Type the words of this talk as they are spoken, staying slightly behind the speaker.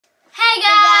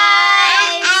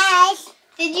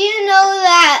Did you know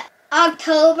that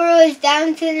October was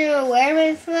Down Syndrome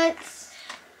Awareness Month?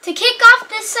 To kick off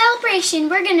this celebration,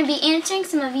 we're going to be answering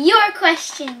some of your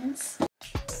questions.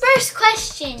 First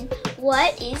question,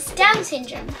 what is Down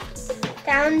syndrome?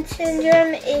 Down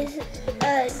syndrome is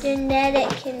a genetic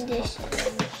condition.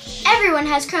 Everyone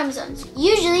has chromosomes.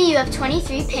 Usually you have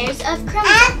 23 pairs of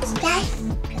chromosomes.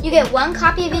 You get one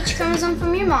copy of each chromosome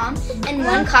from your mom and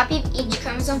one copy of each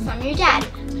chromosome from your dad.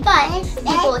 But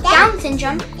people with Down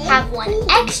syndrome have one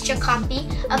extra copy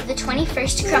of the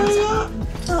 21st chromosome.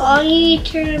 So all you need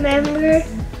to remember,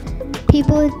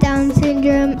 people with Down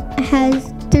syndrome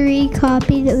has 3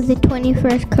 copies of the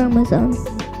 21st chromosome.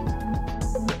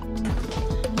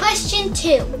 Question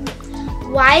 2.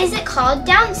 Why is it called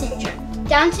Down syndrome?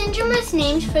 Down syndrome was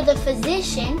named for the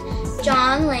physician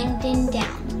John Langdon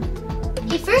Down.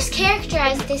 He first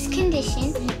characterized this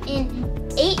condition in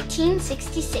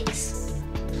 1866.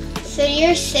 So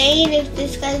you're saying if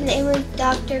this guy's name was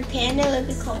Dr. Panda, it would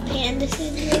be called Panda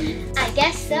syndrome? I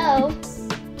guess so.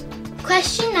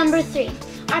 Question number 3.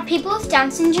 Are people with Down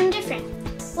syndrome different?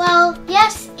 Well,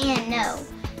 yes and no.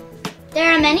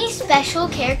 There are many special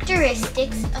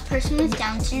characteristics a person with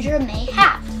Down syndrome may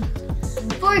have.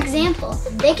 For example,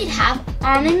 they could have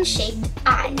almond-shaped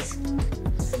eyes.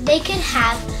 They could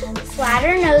have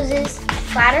flatter noses,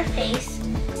 flatter face,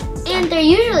 and they're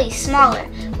usually smaller,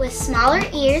 with smaller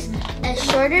ears, a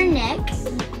shorter neck.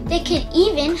 They could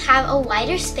even have a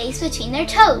wider space between their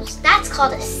toes. That's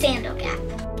called a sandal gap.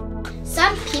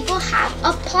 Some people have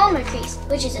a palmar crease,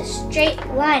 which is a straight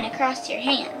line across your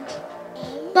hand.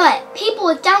 But people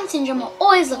with Down syndrome will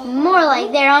always look more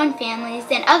like their own families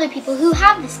than other people who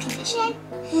have this condition.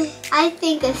 I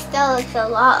think Estelle looks a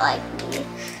lot like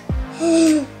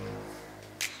me.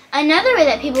 Another way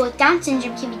that people with Down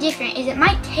syndrome can be different is it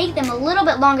might take them a little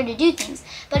bit longer to do things,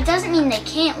 but it doesn't mean they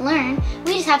can't learn.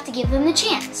 We just have to give them the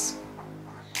chance.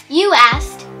 You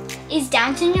asked, is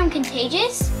Down syndrome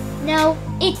contagious? No,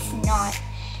 it's not.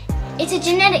 It's a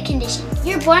genetic condition.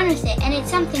 You're born with it, and it's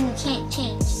something you can't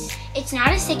change. It's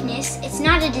not a sickness, it's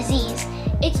not a disease.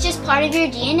 It's just part of your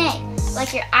DNA,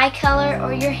 like your eye color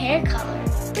or your hair color.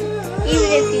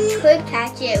 Even if you could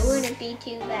catch it, it wouldn't be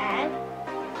too bad.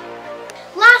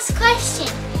 Last question.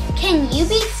 Can you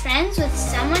be friends with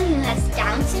someone who has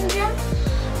Down syndrome?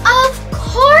 Of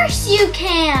course you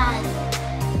can!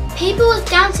 People with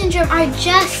Down syndrome are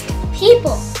just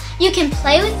people. You can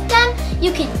play with them,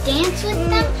 you can dance with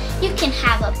them, you can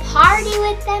have a party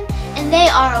with them, and they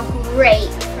are a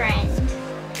great friend.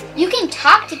 You can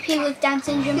talk to people with Down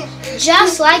syndrome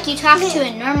just like you talk to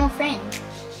a normal friend.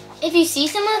 If you see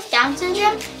someone with Down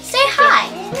syndrome, say hi.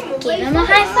 Give them a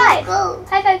high five.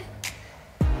 High five.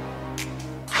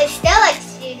 I still like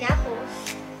to do knuckles.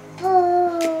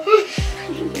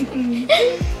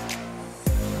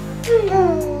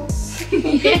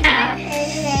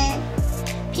 Yeah.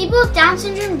 People with Down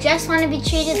syndrome just want to be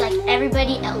treated like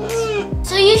everybody else.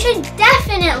 So you should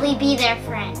definitely be their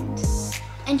friend.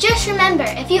 And just remember,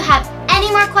 if you have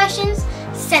any more questions,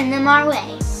 send them our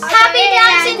way. Happy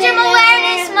Down Syndrome